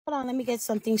Hold on, let me get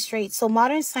something straight. So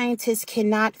modern scientists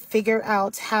cannot figure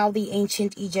out how the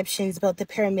ancient Egyptians built the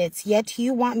pyramids, yet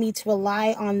you want me to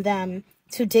rely on them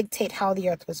to dictate how the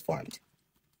earth was formed.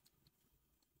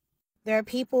 There are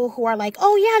people who are like,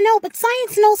 oh yeah, no, but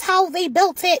science knows how they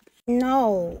built it.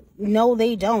 No,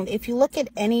 they don't. If you look at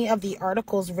any of the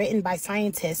articles written by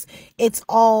scientists, it's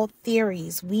all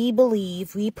theories. We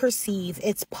believe, we perceive,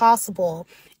 it's possible.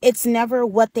 It's never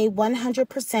what they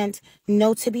 100%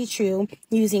 know to be true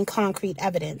using concrete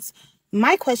evidence.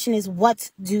 My question is,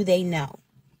 what do they know?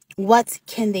 What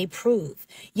can they prove?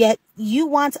 Yet you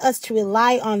want us to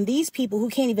rely on these people who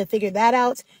can't even figure that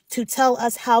out to tell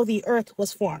us how the earth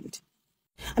was formed.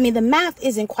 I mean, the math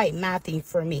isn't quite mathing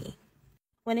for me.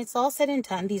 When it's all said and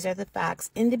done, these are the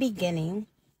facts. In the beginning,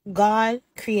 God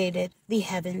created the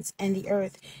heavens and the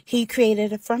earth. He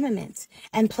created a firmament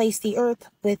and placed the earth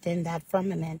within that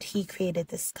firmament. He created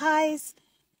the skies.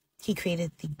 He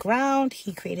created the ground.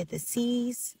 He created the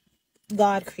seas.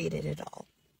 God created it all.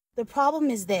 The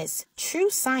problem is this: true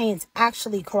science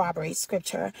actually corroborates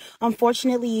scripture.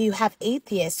 Unfortunately, you have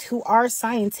atheists who are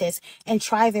scientists and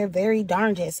try their very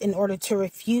darndest in order to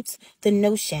refute the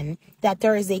notion that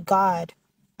there is a God,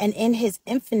 and in his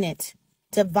infinite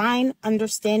divine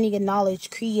understanding and knowledge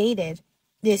created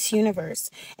this universe.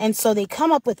 And so they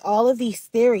come up with all of these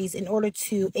theories in order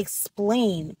to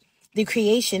explain the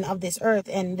creation of this earth,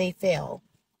 and they fail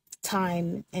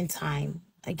time and time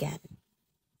again.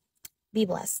 Be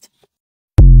blessed.